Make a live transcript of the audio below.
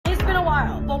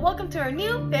Well, welcome to our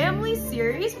new family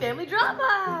series, Family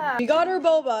Drama. We got our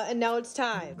boba, and now it's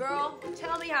time. Girl,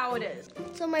 tell me how it is.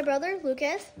 So my brother,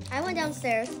 Lucas, I went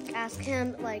downstairs, asked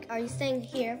him, like, are you staying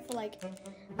here for, like,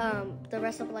 the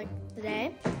rest of, like, the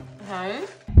day? Okay.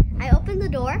 I opened the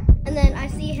door, and then I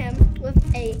see him with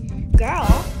a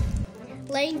girl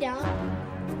laying down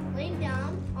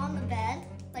on the bed.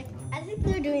 Like, I think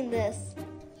they're doing this.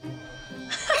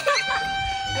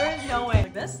 There is no way.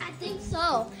 Like this? I think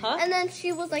so. Huh? And then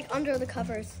she was, like, under the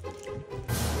covers.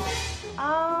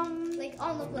 Like,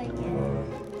 on the blanket.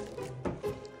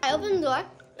 I opened the door,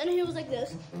 and he was like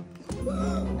this.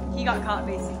 He got caught,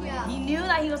 basically. Yeah. He knew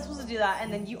that he was supposed to do that,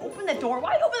 and then you opened the door.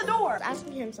 Why open the door? I was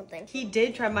asking him something. He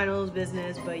did try minding his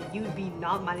business, but you'd be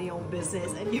not minding your own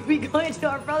business, and you'd be going to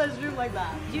our brother's room like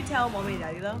that. Did you tell mommy and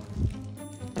daddy though?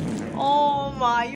 Oh my.